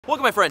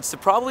Welcome, my friends, to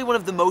probably one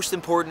of the most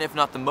important, if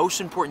not the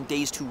most important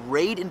days to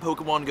raid in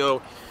Pokemon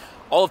Go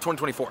all of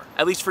 2024.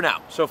 At least for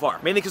now, so far.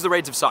 Mainly because the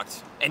raids have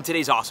sucked, and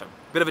today's awesome.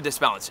 Bit of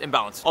a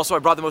imbalance. Also, I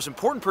brought the most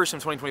important person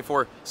of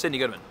 2024, Sydney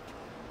Goodman.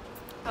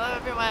 Hello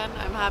everyone,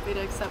 I'm happy to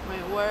accept my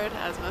award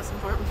as most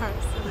important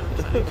person of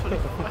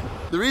 2024.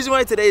 The reason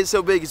why today is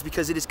so big is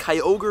because it is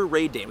Kyogre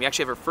Raid Day. We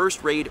actually have our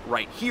first raid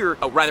right here.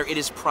 Oh, rather, it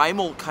is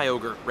Primal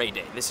Kyogre Raid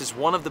Day. This is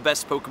one of the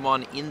best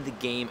Pokemon in the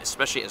game,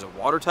 especially as a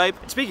water type.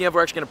 And speaking of,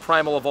 we're actually gonna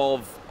Primal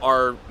Evolve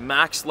our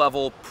max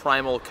level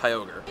Primal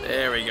Kyogre.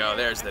 There we go,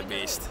 there's the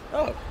beast.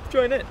 Oh,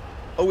 join in.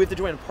 Oh, we have to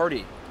join a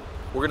party.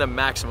 We're gonna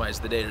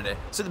maximize the day today.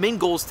 So the main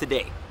goals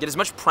today, get as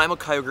much Primal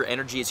Kyogre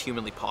energy as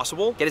humanly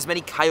possible, get as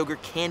many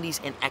Kyogre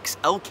candies and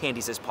XL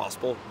candies as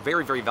possible.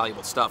 Very, very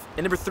valuable stuff.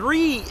 And number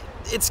 3,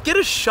 it's get a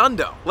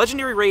Shundo.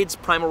 Legendary raids,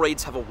 Primal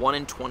raids have a 1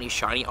 in 20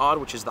 shiny odd,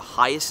 which is the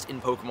highest in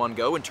Pokemon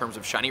Go in terms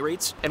of shiny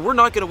rates. And we're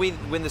not gonna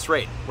win this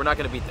raid. We're not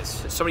gonna beat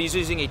this. Somebody's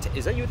using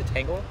is that you with the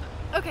Tangle?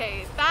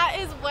 Okay, that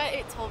is what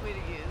it told me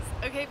to use.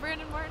 Okay,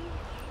 Brandon Martin?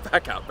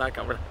 Back out.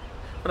 We're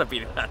not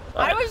beating that.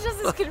 I was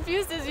just as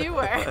confused as you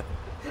were.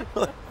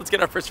 Let's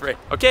get our first raid.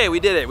 Okay, we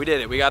did it. We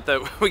got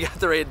the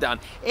raid down.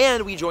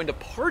 And we joined a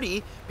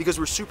party because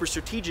we're super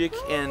strategic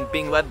and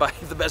being led by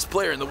the best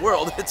player in the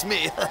world. It's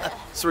me.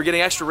 So we're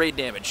getting extra raid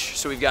damage.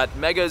 So we've got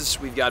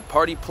megas, we've got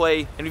party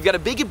play, and we've got a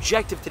big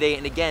objective today.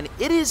 And again,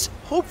 it is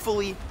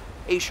hopefully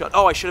a shot.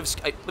 Oh, I should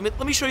have.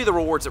 Let me show you the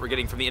rewards that we're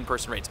getting from the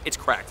in-person raids. It's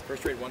cracked.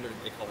 First raid wonder,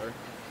 they call her.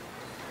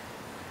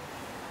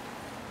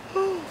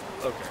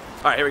 Okay.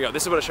 All right, here we go.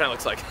 This is what a shine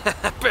looks like.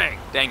 Bang!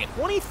 Dang it.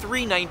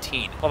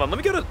 2319. Hold on. Let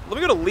me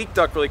go to Leak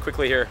Duck really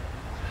quickly here.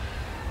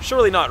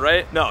 Surely not,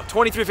 right? No,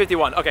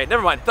 2351. Okay,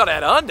 never mind. Thought I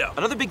had a hundo.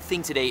 Another big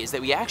thing today is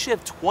that we actually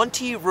have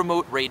 20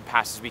 remote raid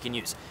passes we can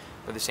use.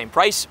 They're the same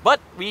price,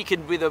 but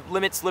the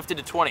limit's lifted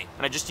to 20.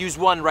 And I just used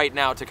one right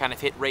now to kind of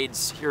hit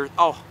raids here.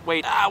 Oh,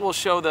 wait. We'll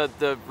show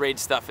the raid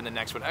stuff in the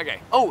next one. Okay.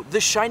 Oh,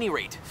 the shiny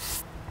raid.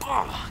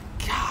 Oh,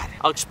 God.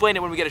 I'll explain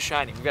it when we get a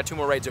shiny. We've got 2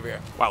 more raids over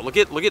here. Wow, look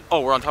at,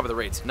 oh, we're on top of the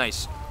raids.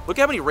 Nice. Look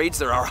how many raids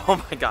there are.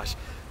 Oh my gosh.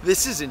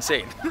 This is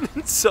insane.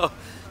 So,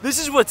 this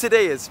is what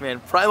today is, man.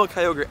 Primal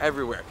Kyogre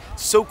everywhere.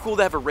 So cool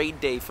to have a raid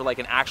day for like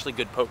an actually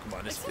good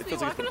Pokemon. You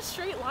walk in a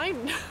straight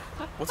line.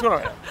 What's going on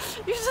right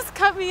now? You just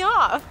cut me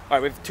off. All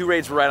right, we have 2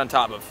 raids we're right on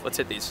top of. Let's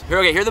hit these. Here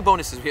are the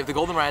bonuses. We have the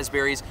Golden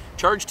Raspberries,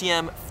 Charge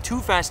TM,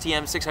 2 Fast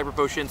TM, 6 Hyper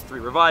Potions, 3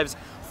 Revives,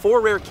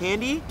 4 Rare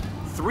Candy,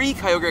 3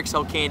 Kyogre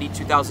XL Candy,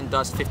 2,000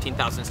 Dust,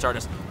 15,000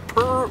 Stardust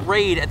per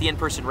raid at the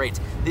in-person raids.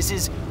 This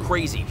is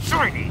crazy.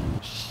 Shiny!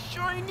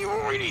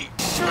 Shiny!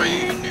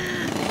 Shiny!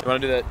 You wanna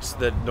do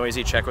the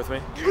noisy check with me?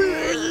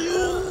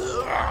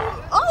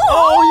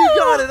 Oh, you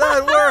got it!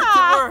 It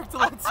worked!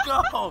 Let's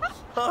go!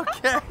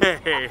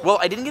 Okay. Well,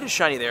 I didn't get a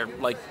shiny there,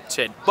 like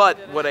Sid, but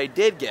what I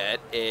did get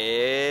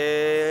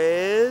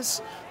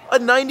is a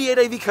 98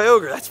 IV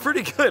Kyogre. That's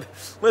pretty good.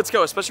 Let's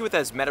go, especially with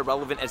as meta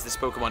relevant as this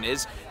Pokemon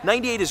is.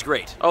 98 is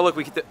great. Oh, look,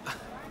 we get the...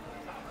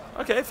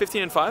 Okay,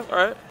 15 and 5, all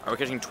right. Are we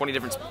catching 20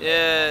 different...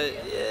 Yeah.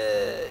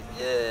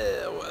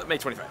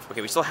 Make 25.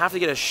 Okay, we still have to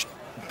get a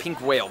pink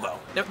whale, though.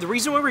 Now, the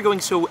reason why we're going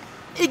so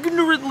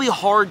ignorantly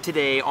hard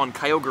today on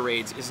Kyogre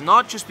raids is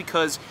not just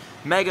because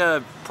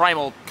Mega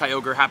Primal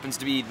Kyogre happens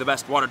to be the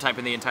best water type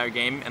in the entire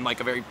game and like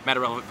a very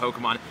meta-relevant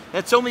Pokemon.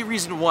 That's only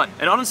reason 1.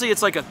 And honestly,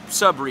 it's like a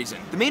sub-reason.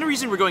 The main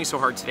reason we're going so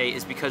hard today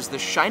is because the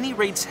shiny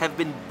rates have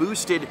been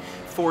boosted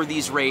for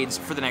these raids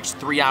for the next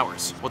 3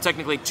 hours. Well,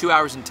 technically 2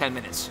 hours and 10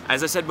 minutes.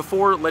 As I said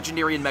before,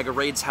 Legendary and Mega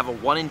raids have a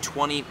 1 in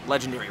 20,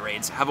 Legendary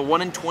raids have a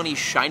 1 in 20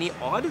 shiny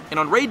odd. And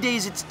on raid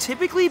days, it's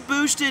typically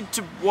boosted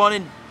to 1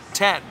 in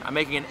 10. I'm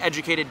making an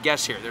educated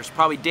guess here. There's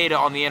probably data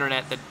on the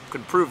internet that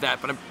could prove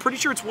that, but I'm pretty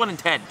sure it's 1 in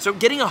 10. So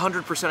getting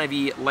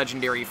 100% IV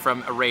Legendary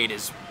from a raid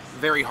is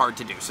very hard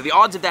to do. So the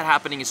odds of that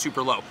happening is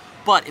super low.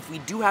 But if we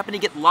do happen to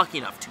get lucky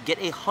enough to get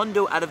a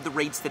hundo out of the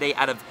raids today,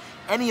 out of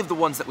any of the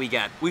ones that we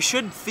get, we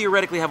should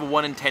theoretically have a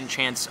 1 in 10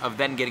 chance of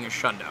then getting a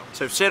shundo.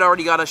 So Sid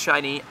already got a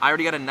shiny, I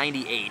already got a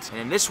 98. And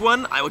in this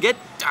one, I will get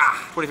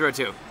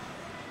 2302.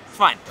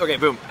 Fine. Okay,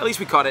 boom. At least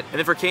we caught it. And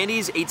then for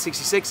candies,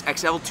 866,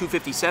 XL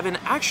 257.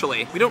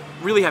 Actually, we don't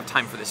really have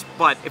time for this,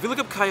 but if we look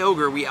up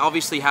Kyogre, we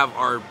obviously have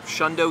our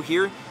Shundo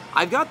here.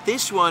 I've got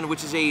this one,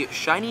 which is a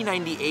shiny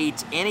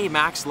 98 and a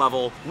max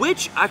level,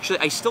 which actually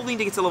I still need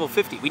to get to level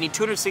 50. We need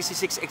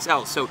 266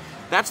 XL, so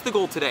that's the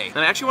goal today. And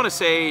I actually want to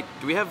say,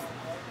 do we have...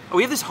 Oh,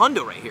 we have this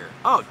hundo right here.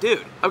 Oh,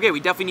 dude. Okay, we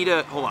definitely need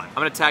to, hold on. I'm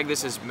gonna tag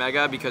this as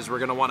Mega because we're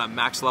gonna wanna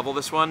max level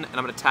this one, and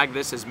I'm gonna tag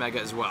this as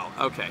Mega as well.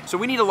 Okay, so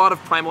we need a lot of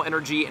Primal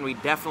energy, and we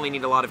definitely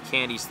need a lot of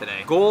candies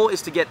today. Goal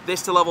is to get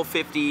this to level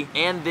 50,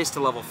 and this to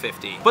level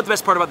 50. But the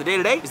best part about the day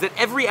today is that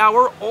every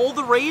hour, all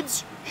the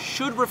raids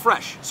should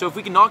refresh. So if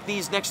we can knock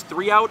these next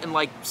 3 out in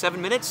like 7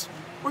 minutes,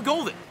 we're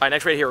golden. All right,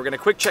 next right here, we're gonna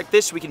quick check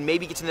this so we can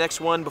maybe get to the next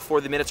one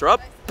before the minutes are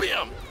up.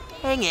 Bam.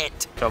 Hang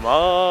it. Come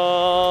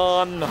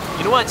on.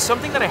 You know what?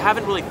 Something that I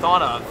haven't really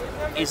thought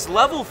of is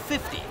level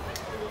 50.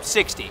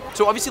 60.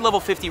 So obviously level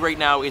 50 right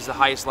now is the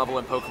highest level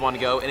in Pokemon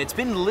Go, and it's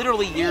been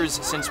literally years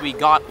since we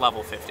got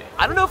level 50.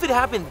 I don't know if it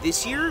happened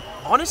this year.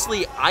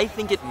 Honestly, I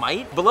think it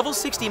might, but level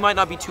 60 might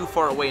not be too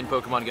far away in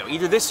Pokemon Go,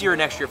 either this year or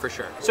next year for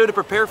sure. So to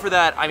prepare for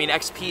that, I mean,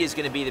 XP is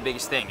gonna be the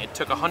biggest thing. It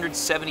took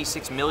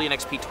 176 million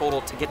XP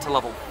total to get to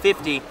level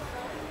 50.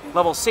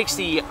 Level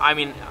 60, I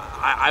mean,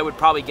 I would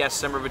probably guess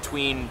somewhere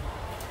between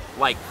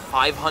like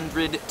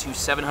 500 to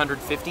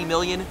 750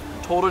 million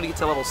total to get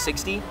to level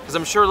 60, because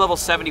I'm sure level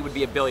 70 would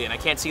be a billion. I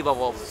can't see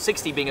level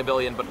 60 being a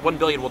billion, but 1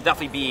 billion will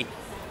definitely be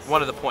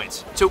one of the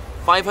points. So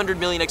 500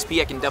 million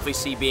XP I can definitely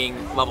see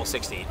being level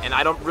 60, and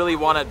I don't really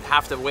want to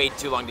have to wait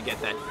too long to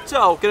get that.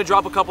 So gonna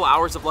drop a couple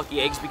hours of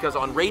lucky eggs, because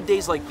on raid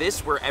days like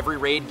this, where every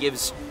raid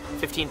gives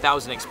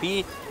 15,000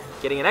 XP,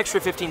 getting an extra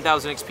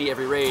 15,000 XP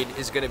every raid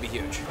is gonna be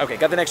huge. Okay,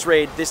 got the next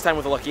raid, this time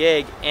with a lucky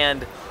egg,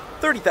 and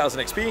 30,000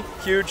 XP,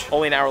 huge.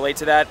 Only an hour late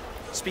to that.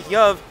 Speaking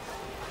of,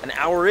 an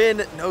hour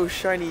in, no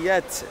shiny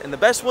yet. And the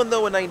best one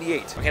though, a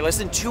 98. Okay, less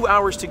than 2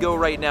 hours to go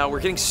right now. We're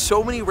getting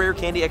so many rare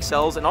candy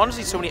XLs, and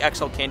honestly so many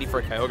XL candy for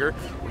a Kyogre,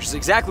 which is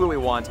exactly what we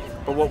want.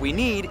 But what we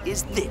need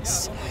is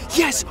this.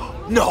 Yes,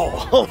 no,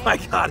 oh my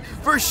God.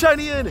 First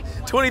shiny in,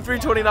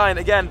 2329.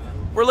 Again,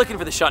 we're looking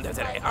for the Shundo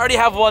today. I already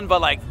have one,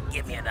 but like,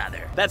 give me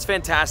another. That's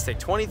fantastic,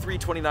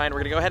 2329. We're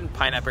gonna go ahead and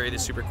Pineapple Berry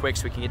this super quick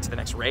so we can get to the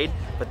next raid,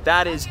 but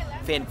that is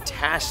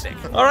fantastic.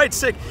 All right,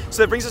 sick.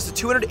 So that brings us to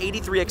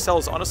 283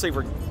 XLs. Honestly,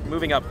 we're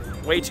moving up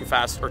way too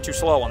fast, or too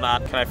slow on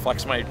that. Can I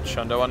flex my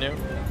Shundo on you?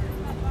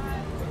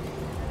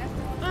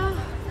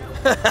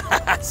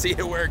 See,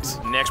 it works.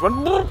 Next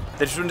one.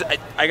 This one,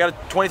 I got a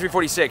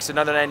 2346,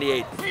 another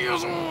 98.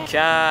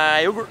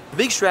 Kyogre. The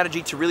big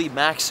strategy to really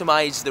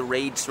maximize the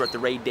raids throughout the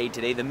raid day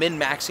today, the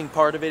min-maxing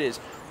part of it is,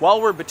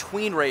 while we're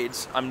between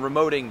raids, I'm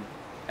remoting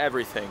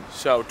everything.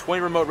 So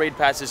 20 remote raid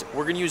passes,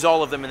 we're gonna use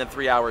all of them in the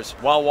 3 hours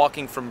while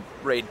walking from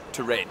raid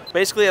to raid.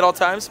 Basically at all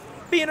times,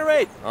 be in a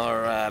raid. All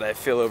right, I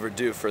feel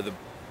overdue for the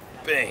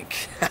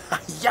bank.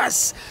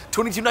 Yes,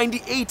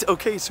 2298.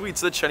 Okay, sweet,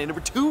 so that's shiny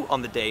number 2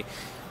 on the day.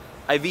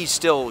 IV's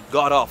still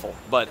god-awful,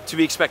 but to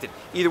be expected.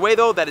 Either way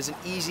though, that is an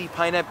easy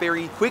Pineapple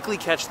Berry. Quickly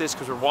catch this,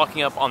 because we're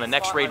walking up on the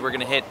next raid we're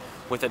gonna hit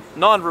with a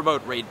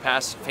non-remote raid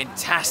pass.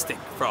 Fantastic,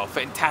 bro,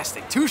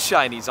 fantastic. 2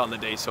 shinies on the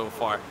day so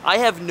far. I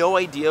have no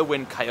idea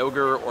when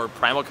Kyogre or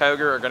Primal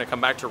Kyogre are gonna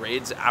come back to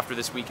raids after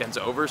this weekend's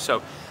over,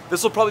 so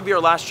this will probably be our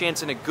last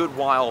chance in a good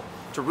while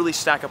to really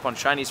stack up on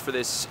shinies for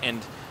this,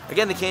 and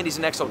again, the candies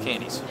and XL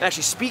candies. And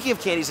actually, speaking of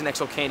candies and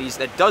XL candies,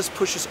 that does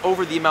push us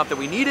over the amount that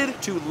we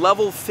needed to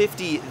level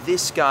 50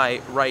 this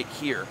guy right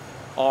here.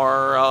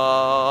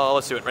 Our,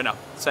 let's do it right now.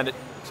 Send it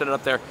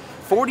up there.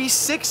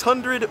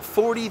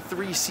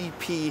 4,643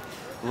 CP,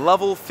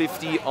 level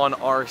 50 on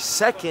our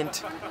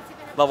second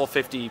level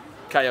 50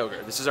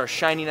 Kyogre. This is our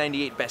shiny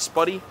 98 best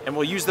buddy, and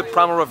we'll use the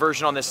Primal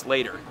Reversion on this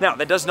later. Now,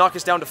 that does knock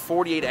us down to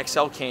 48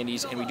 XL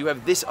candies, and we do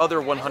have this other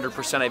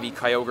 100% IV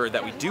Kyogre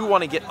that we do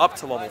want to get up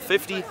to level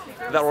 50.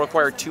 That will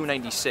require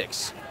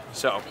 296.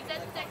 So,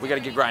 we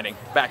gotta get grinding.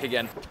 Back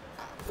again.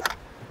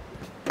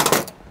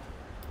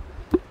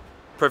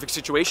 Perfect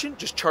situation,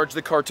 just charge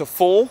the car to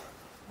full,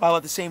 while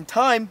at the same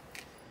time,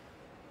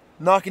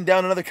 knocking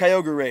down another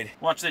Kyogre raid.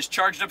 Watch this,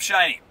 charged up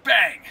shiny,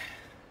 bang!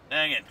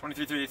 Dang it,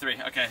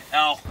 2333, okay,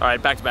 L. All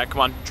right, back to back,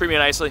 come on, treat me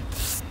nicely.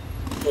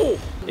 Oh.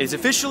 It is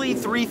officially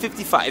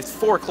 3:55, it's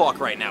 4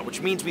 o'clock right now,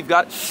 which means we've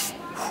got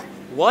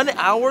 1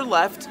 hour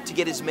left to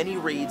get as many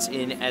raids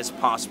in as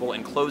possible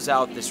and close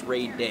out this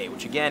raid day,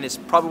 which again is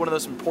probably one of the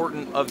most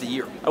important of the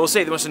year. I will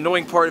say the most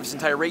annoying part of this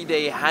entire raid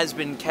day has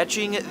been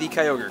catching the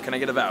Kyogre. Can I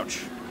get a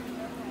vouch?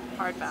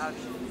 Hard vouch.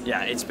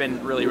 Yeah, it's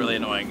been really, really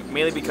annoying,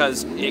 mainly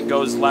because it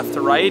goes left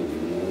to right.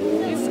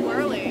 He's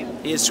squirrely.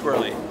 He is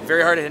squirrely.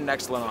 Very hard to hit an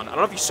excellent on. I don't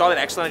know if you saw that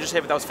excellent I just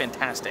hit, but that was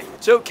fantastic.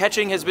 So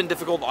catching has been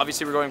difficult.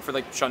 Obviously we're going for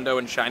like Shundo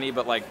and shiny,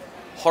 but like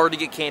hard to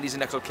get candies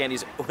and XL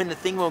candies when the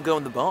thing won't go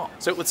in the bomb.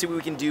 So let's see what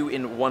we can do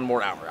in 1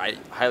 more hour. I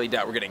highly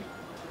doubt we're getting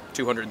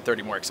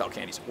 230 more XL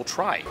candies. We'll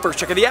try. First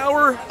check of the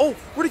hour. Oh,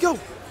 where'd it go?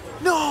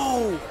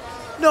 No!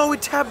 No,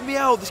 it tabbed me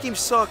out. This game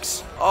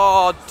sucks.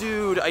 Oh,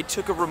 dude, I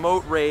took a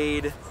remote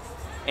raid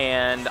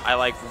and I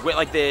like went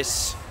like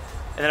this,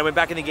 and then I went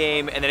back in the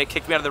game, and then it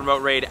kicked me out of the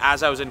remote raid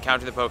as I was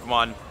encountering the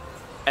Pokemon,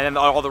 and then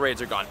all the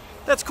raids are gone.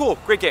 That's cool.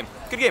 Great game.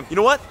 Good game. You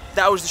know what?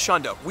 That was the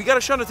Shundo. We got a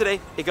Shundo today.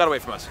 It got away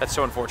from us. That's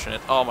so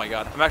unfortunate. Oh my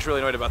god. I'm actually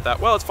really annoyed about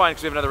that. Well, it's fine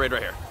because we have another raid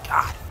right here.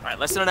 God. All right,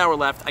 less than an hour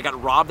left. I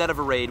got robbed out of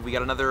a raid. We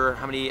got another,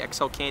 how many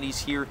XL candies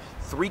here?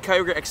 3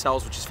 Kyogre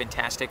XLs, which is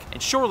fantastic.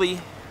 And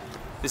surely,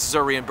 this is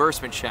our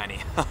reimbursement shiny.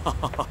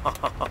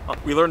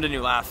 We learned a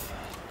new laugh.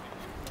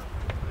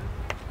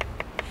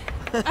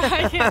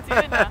 I can't do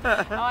it now.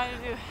 I want to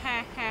do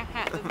ha ha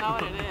ha. That's not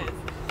what it is.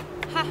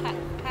 Ha ha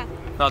ha.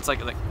 No, it's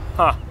like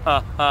ha ha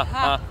ha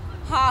ha.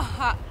 Ha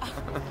ha.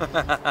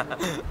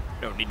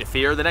 Don't need to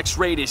fear. The next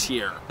raid is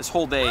here. This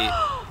whole day.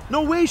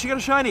 No way, she got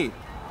a shiny.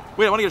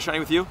 Wait, I want to get a shiny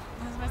with you.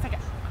 This is my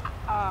second.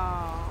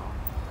 Oh.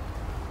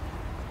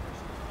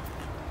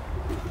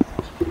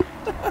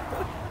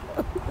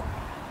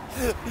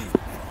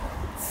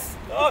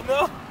 Oh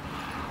no!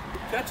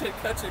 Catch it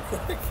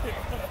quick.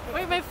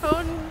 Wait, my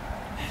phone.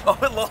 Oh,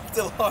 it locked,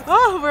 it locked.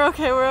 Oh, we're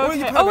okay, we're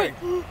okay. Oh, wait.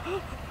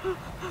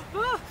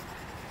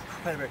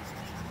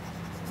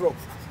 Throw.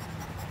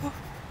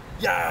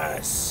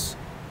 Yes!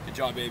 Good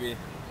job, baby.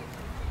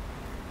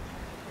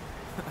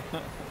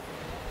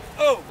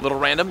 Oh! Little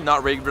random,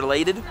 not raid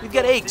related. We've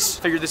got eggs.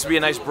 Figured this would be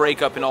a nice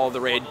breakup in all of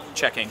the raid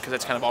checking, because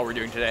that's kind of all we're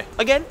doing today.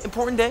 Again,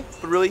 important day,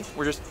 but really,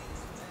 we're just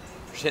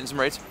hitting some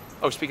raids.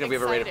 Oh, speaking of, we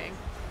have a raid.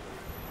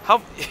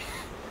 How?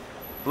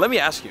 Let me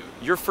ask you,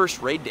 your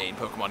first raid day in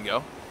Pokemon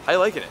Go, how you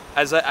liking it?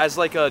 As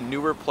like a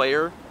newer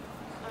player?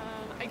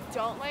 I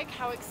don't like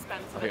how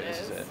expensive it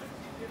is. It.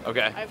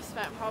 Okay. I've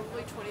spent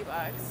probably 20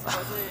 bucks.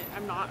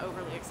 I'm not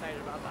overly excited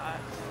about that.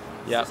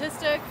 Yeah.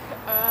 Statistic.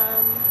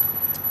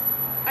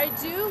 I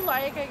do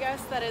like, I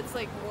guess, that it's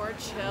like more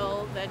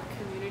chill than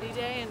Community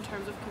Day. In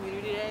terms of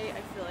Community Day,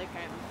 I feel like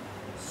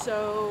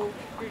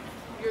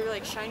you're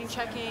like shiny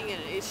checking,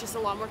 and it's just a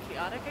lot more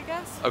chaotic, I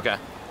guess. Okay.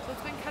 So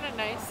it's been kind of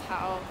nice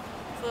how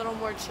it's a little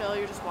more chill.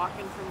 You're just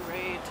walking from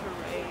raid to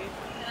raid.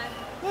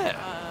 Yeah.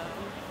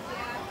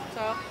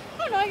 So I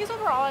don't know. I guess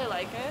overall I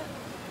like it.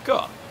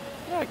 Cool.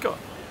 Yeah, cool.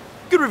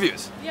 Good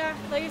reviews. Yeah,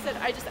 like I said,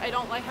 I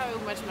don't like how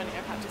much money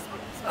I've had to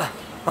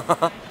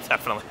spend.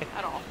 Definitely.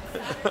 At all.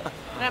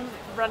 And I'm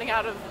running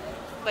out of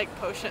like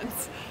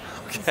potions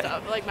and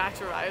stuff, like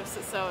max revives.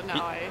 So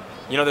now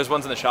You know, there's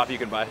ones in the shop you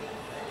can buy.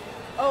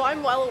 Oh,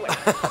 I'm well aware.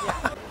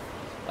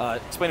 Yeah.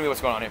 Explain to me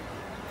what's going on here.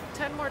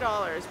 $10 more,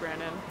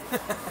 Brandon.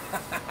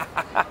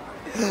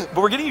 But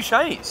we're getting you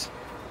shinies.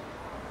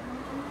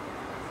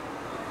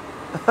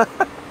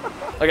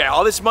 Okay,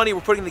 all this money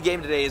we're putting in the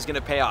game today is gonna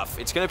pay off.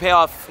 It's gonna pay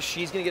off.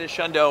 She's gonna get a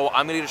Shundo.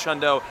 I'm gonna get a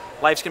Shundo.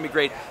 Life's gonna be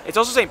great. It's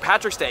also St.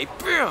 Patrick's Day,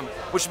 boom,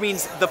 which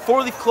means the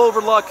 4-leaf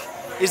clover luck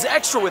is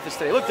extra with us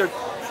today. Look,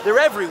 they're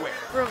everywhere.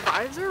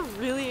 Revives are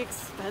really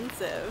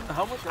expensive.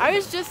 How much? I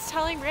was just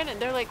telling Brandon,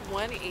 they're like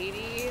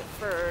 $180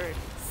 for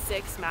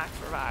 6 max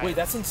revives. Wait,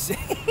 that's insane.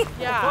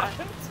 Yeah.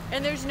 What?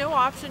 And there's no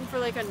option for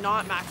like a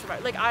not max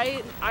revive. Like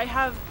I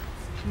have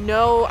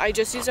no, I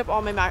just used up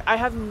all my max. I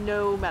have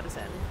no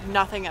medicine,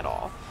 nothing at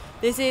all.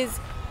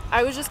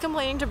 I was just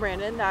complaining to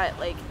Brandon that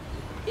like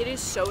it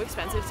is so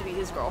expensive to be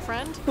his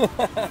girlfriend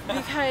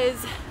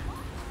because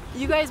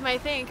you guys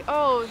might think,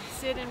 oh,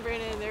 Sid and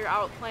Brandon, they're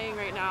out playing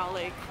right now.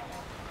 Like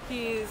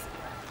he's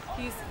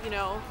you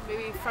know,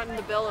 maybe fronting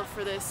the bill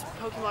for this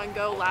Pokemon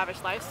Go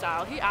lavish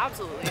lifestyle. He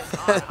absolutely is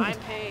not. I'm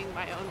paying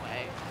my own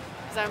way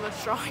because I'm a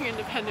strong,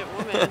 independent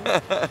woman.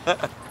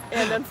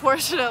 And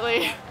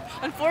unfortunately,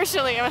 I'm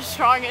a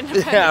strong,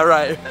 independent. Yeah,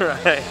 right.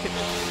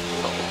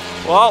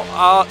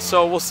 Well,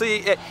 so we'll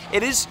see.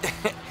 It is,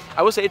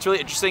 I will say it's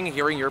really interesting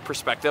hearing your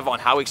perspective on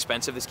how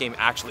expensive this game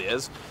actually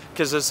is.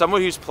 Because as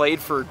someone who's played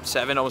for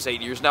 7, almost 8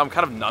 years now, I'm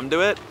kind of numb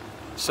to it.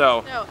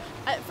 So. No,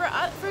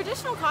 for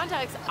additional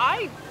context,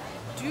 I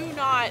do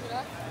not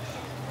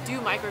do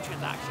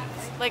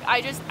microtransactions. Like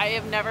I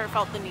have never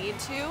felt the need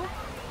to.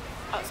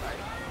 Oh, sorry.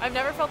 I've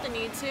never felt the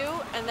need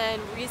to. And then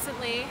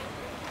recently,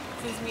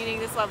 since meeting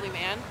this lovely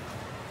man,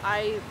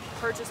 I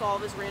purchase all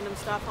this random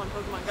stuff on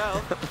Pokemon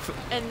Go,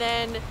 and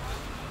then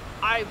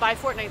I buy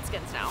Fortnite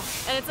skins now.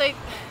 And it's like,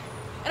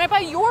 and I buy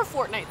your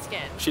Fortnite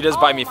skin. She does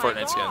buy me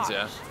Fortnite skins,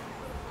 yeah.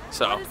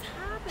 So,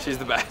 she's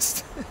the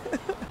best.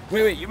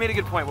 Wait, you made a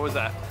good point. What was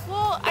that?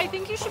 Well, I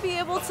think you should be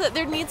able to,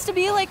 there needs to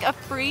be like a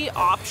free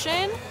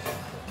option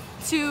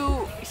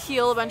to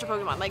heal a bunch of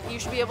Pokemon. Like you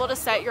should be able to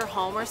set your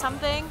home or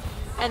something,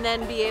 and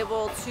then be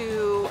able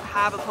to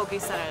have a Poke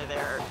Center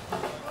there.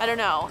 I don't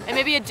know. And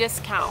maybe a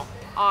discount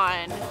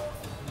on,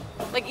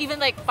 like even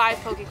like 5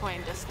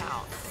 Pokecoin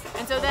discount.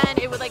 And so then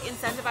it would like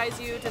incentivize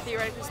you to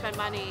theoretically spend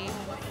money.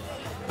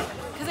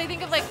 Because I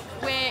think of like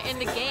when in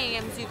the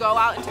games you go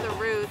out into the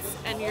routes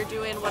and you're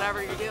doing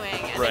whatever you're doing,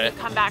 and then you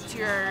come back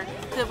to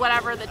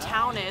whatever the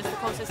town is, the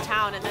closest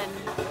town, and then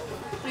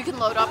you can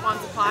load up on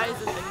supplies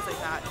and things like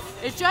that.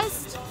 It's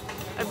just,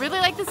 I really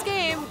like this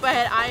game,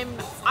 but I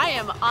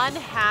am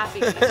unhappy.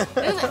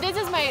 This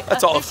is my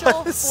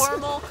official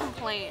formal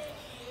complaint.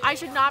 I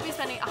should not be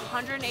spending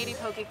 180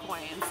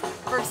 Pokecoins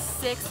for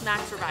 6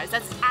 max revives.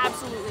 That's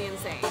absolutely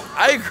insane.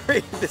 I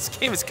agree. This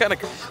game is kind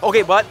of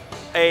okay, but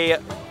a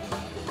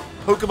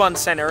Pokemon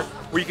Center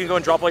where you can go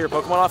and drop all your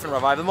Pokemon off and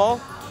revive them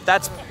all.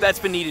 That's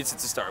been needed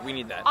since the start. We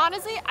need that.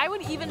 Honestly, I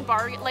would even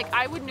bargain. Like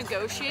I would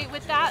negotiate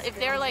with that if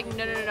they're like,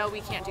 no,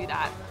 we can't do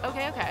that.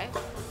 Okay.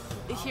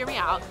 Hear me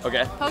out.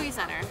 Okay. Poke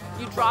Center.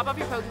 You drop off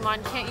your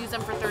Pokemon, can't use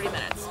them for 30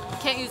 minutes.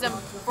 Can't use them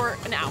for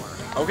an hour.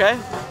 Okay.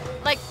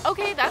 Like,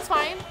 okay, that's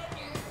fine.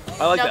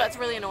 I like that. No, that's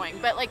really annoying.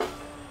 But like,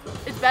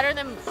 it's better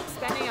than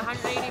spending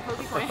 180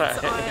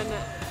 Pokecoins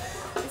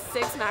on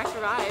 6 max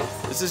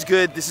revives. This is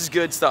good. This is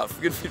good stuff.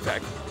 Good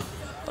feedback.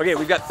 Okay,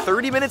 we've got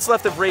 30 minutes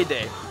left of raid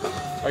day.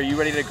 Are you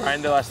ready to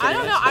grind the last 30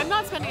 minutes? I don't know. I'm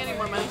not spending any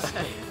more money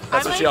today.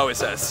 That's what she always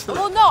says.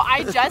 Well, no,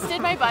 I just did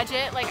my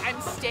budget. Like,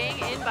 I'm staying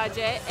in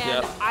budget,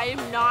 and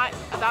I'm not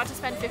about to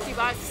spend 50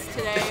 bucks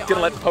today.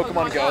 Gonna let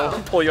Pokemon Go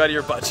pull you out of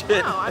your budget.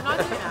 No, I'm not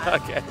doing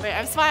that. Okay. Wait,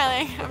 I'm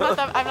smiling. I'm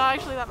not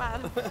actually that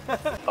mad.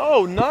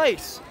 Oh,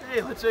 nice.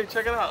 Okay, let's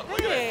check it out.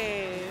 Look at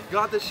Hey. it.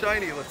 Got the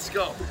shiny. Let's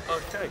go.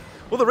 Okay.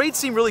 Well, the raids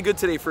seem really good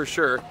today for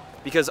sure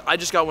because I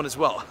just got one as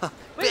well.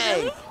 Wait, Bang!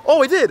 really?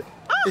 Oh, I did.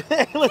 Oh,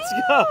 Let's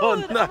go.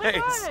 dude, oh my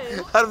Nice.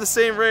 gosh. Out of the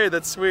same raid.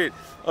 That's sweet.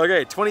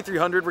 Okay,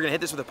 2300. We're gonna hit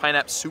this with a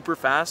pineapple super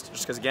fast,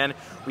 just because again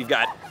we've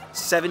got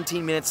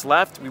 17 minutes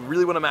left. We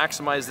really want to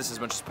maximize this as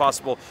much as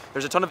possible.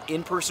 There's a ton of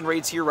in-person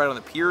raids here right on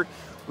the pier.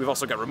 We've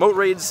also got remote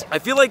raids. I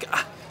feel like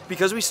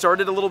because we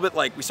started a little bit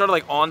like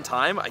on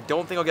time, I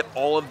don't think I'll get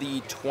all of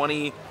the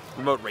 20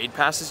 remote raid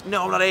passes.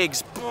 No, not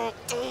eggs.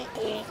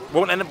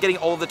 Won't end up getting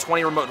all of the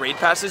 20 remote raid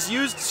passes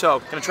used,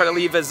 so gonna try to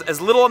leave as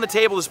little on the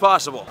table as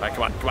possible. All right,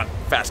 come on,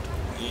 fast.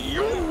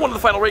 One of the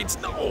final raids.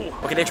 No.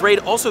 Okay, next raid.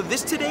 Also,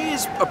 this today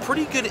is a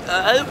pretty good.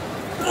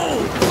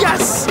 Oh,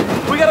 yes!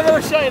 We got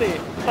another shiny.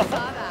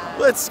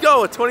 Let's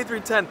go. A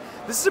 2310.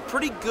 This is a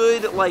pretty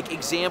good like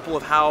example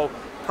of how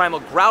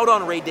Primal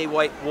Groudon raid day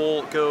might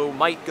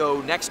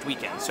go next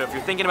weekend. So if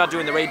you're thinking about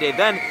doing the raid day,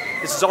 then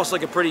this is also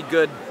like a pretty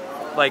good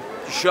like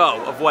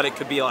show of what it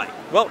could be like.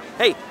 Well,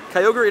 hey,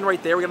 Kyogre in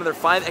right there. We got another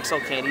 5 XL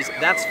candies.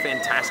 That's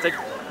fantastic.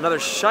 Another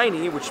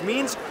shiny, which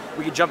means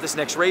we can jump this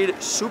next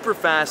raid super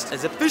fast,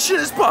 as efficient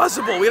as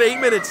possible. We got 8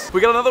 minutes.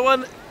 We got another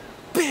one.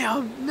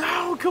 Bam!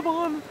 No, come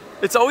on.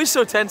 It's always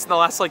so tense in the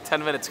last like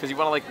 10 minutes because you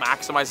want to like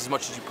maximize as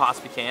much as you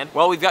possibly can.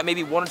 Well, we've got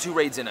maybe 1 or 2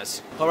 raids in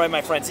us. All right,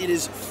 my friends, it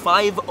is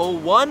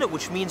 5:01,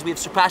 which means we have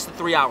surpassed the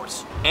 3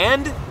 hours.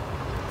 And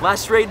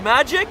last raid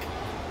magic.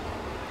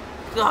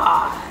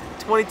 God,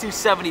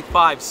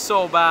 2275,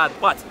 so bad.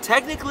 But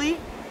technically,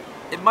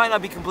 it might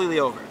not be completely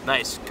over.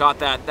 Nice, got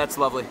that, that's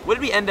lovely. What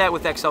did we end at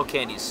with XL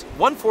candies?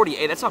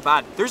 148, that's not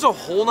bad. There's a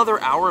whole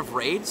nother hour of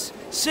raids?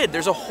 Sid,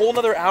 there's a whole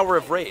nother hour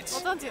of raids.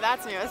 Well, don't do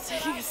that to me. I was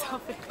taking a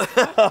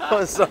selfie.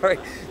 Oh, sorry.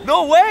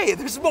 No way,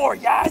 there's more,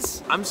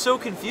 yes! I'm so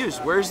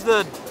confused. Where's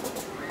the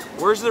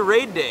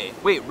raid day?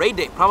 Wait, raid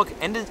day probably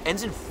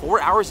ends in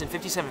 4 hours and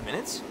 57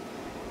 minutes?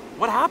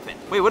 What happened?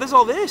 Wait, what is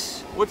all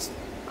this?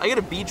 I get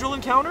a Beedrill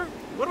encounter?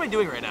 What am I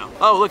doing right now?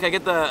 Oh, look, I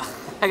get the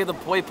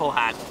Poipole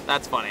hat.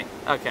 That's funny.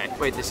 Okay,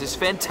 wait, this is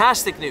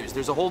fantastic news.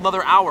 There's a whole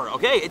nother hour.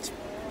 Okay,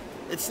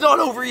 it's not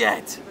over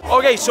yet.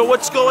 Okay, so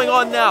what's going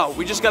on now?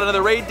 We just got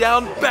another raid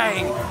down,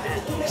 bang.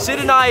 Sid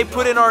and I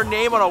put in our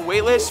name on a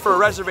wait list for a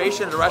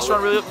reservation at a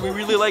restaurant we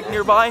really like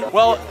nearby.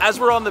 Well, as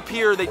we're on the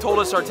pier, they told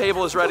us our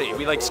table is ready.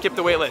 We like skipped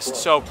the wait list.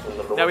 So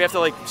now we have to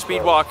like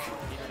speed walk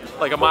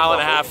like a mile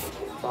and a half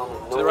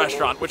to the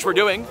restaurant, which we're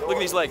doing. Look at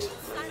these legs.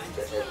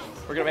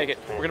 We're gonna make it.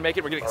 We're gonna make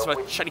it. We're gonna get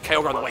some shiny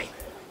Kyogre on the way.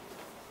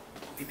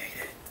 We made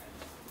it.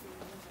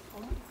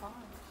 Oh my god.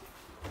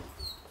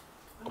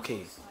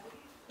 Okay.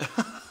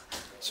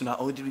 So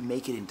not only did we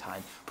make it in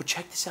time, but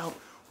check this out.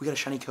 We got a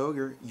shiny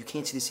Kyogre. You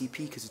can't see the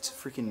CP because it's a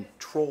freaking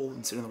troll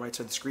and sitting on the right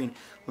side of the screen.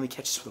 Let me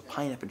catch this with a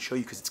pineapple and show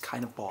you because it's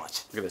kind of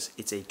bought. Look at this.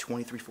 It's a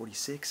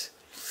 2346.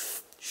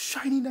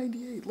 Shiny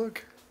 98.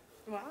 Look.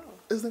 Wow.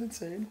 Isn't that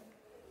insane?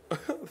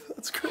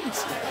 That's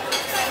crazy.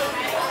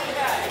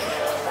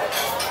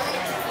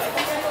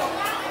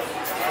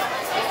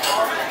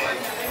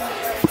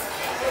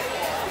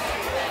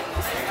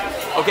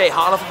 Okay,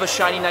 hot off of a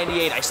shiny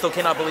 98. I still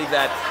cannot believe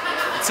that.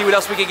 Let's see what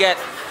else we could get.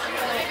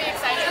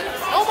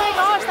 Oh my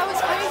gosh, that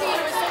was crazy.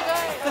 It was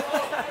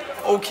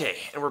so good. Okay,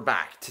 and we're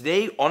back.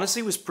 Today,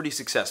 honestly, was pretty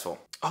successful.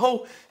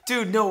 Oh,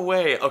 dude, no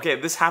way. Okay,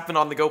 this happened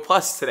on the Go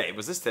Plus today.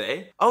 Was this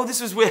today? Oh,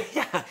 this was with,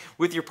 yeah,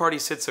 with your party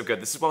Sid So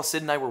Good. This is while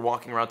Sid and I were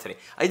walking around today.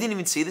 I didn't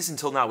even see this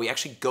until now. We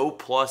actually Go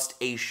Plussed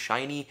a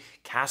shiny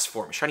cast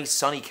form, shiny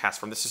sunny cast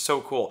form. This is so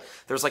cool.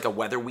 There's like a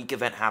weather week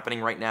event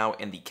happening right now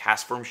and the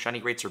cast form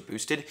shiny rates are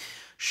boosted.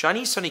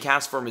 Shiny Sunny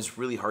Cast Form is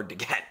really hard to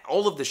get.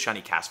 All of the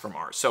Shiny Cast Form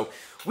are. So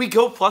we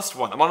Go Plus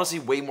one. I'm honestly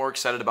way more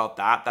excited about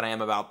that than I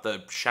am about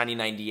the Shiny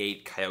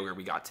 98 Kyogre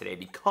we got today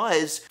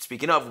because,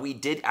 speaking of, we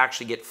did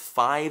actually get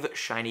 5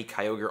 Shiny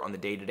Kyogre on the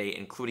day today,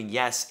 including,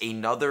 yes,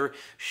 another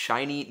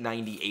Shiny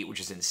 98, which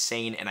is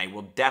insane, and I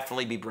will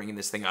definitely be bringing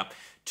this thing up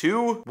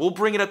we'll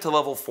bring it up to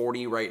level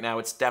 40 right now.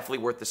 It's definitely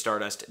worth the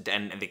Stardust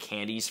and the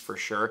candies for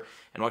sure.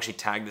 And we'll actually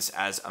tag this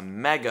as a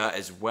Mega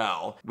as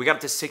well. We got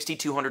up to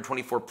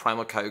 6,224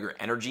 Primal Kyogre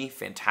Energy,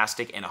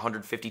 fantastic, and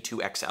 152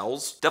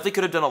 XLs. Definitely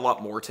could have done a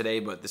lot more today,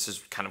 but this is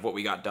kind of what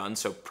we got done,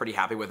 so pretty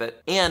happy with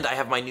it. And I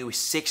have my new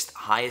 6th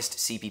highest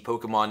CP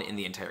Pokemon in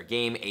the entire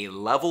game, a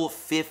level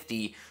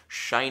 50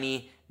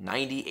 Shiny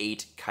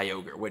 98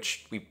 Kyogre,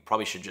 which we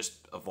probably should just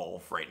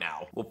evolve right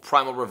now. We'll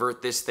Primal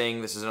Revert this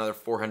thing. This is another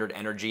 400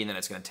 energy, and then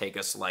it's going to take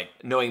us, like,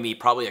 knowing me,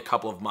 probably a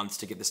couple of months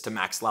to get this to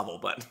max level,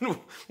 but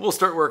we'll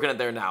start working it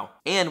there now.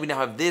 And we now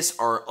have this,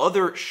 our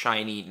other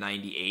Shiny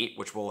 98,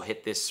 which we'll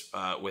hit this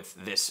with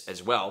this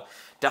as well.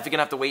 Definitely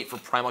gonna have to wait for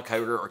Primal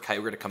Kyogre or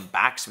Kyogre to come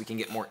back so we can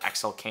get more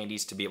XL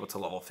candies to be able to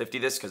level 50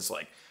 this, because,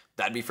 like,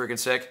 that'd be freaking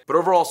sick. But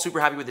overall, super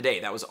happy with the day.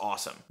 That was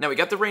awesome. Now, we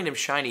got the random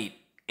Shiny.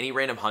 Any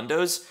random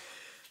hundos?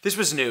 This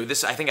was new.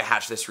 I think I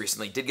hatched this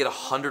recently. Did get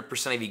 100%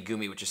 of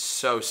Igumi, which is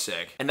so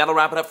sick. And that'll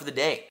wrap it up for the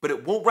day. But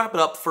it won't wrap it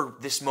up for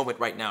this moment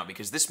right now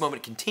because this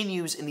moment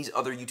continues in these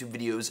other YouTube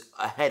videos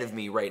ahead of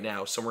me right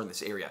now, somewhere in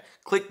this area.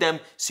 Click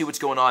them, see what's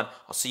going on.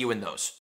 I'll see you in those.